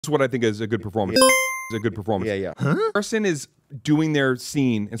is what I think is a good performance. Is a good performance. Yeah, yeah. Huh? Person is doing their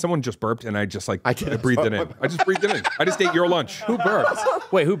scene, and someone just burped, and I just like I breathed it in. I just breathed it in. I just ate your lunch. Who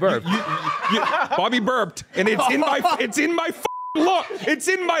burped? Wait, who burped? Bobby burped, and it's in my it's in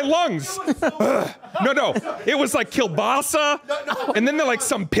my lungs. No, it was like kielbasa, and then like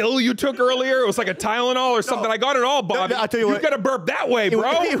some pill you took earlier. It was like a Tylenol or something. I got it all, Bobby. I'll tell you what. You gotta burp that way,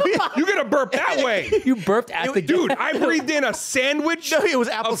 bro. You gotta burp that way. You burped at the dude. I breathed in a sandwich. No, it was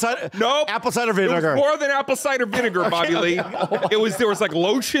apple cider. Nope. Apple cider vinegar. It was more than apple cider vinegar, Bobby Lee. There was like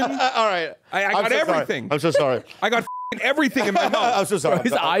lotion. All right. I got everything. I'm so sorry. I got everything in my mouth. I'm so sorry.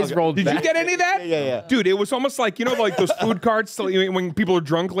 His eyes rolled back. Did you get any of that? Yeah. Dude, it was almost like, you know, like those food carts when people are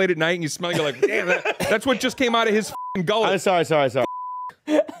drunk late at night and you smell, you're like, damn, that's what just came out of his gullet. I'm sorry.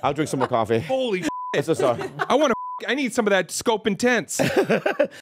 I'll drink some more coffee. Holy I'm so sorry. I need some of that Scope Intense.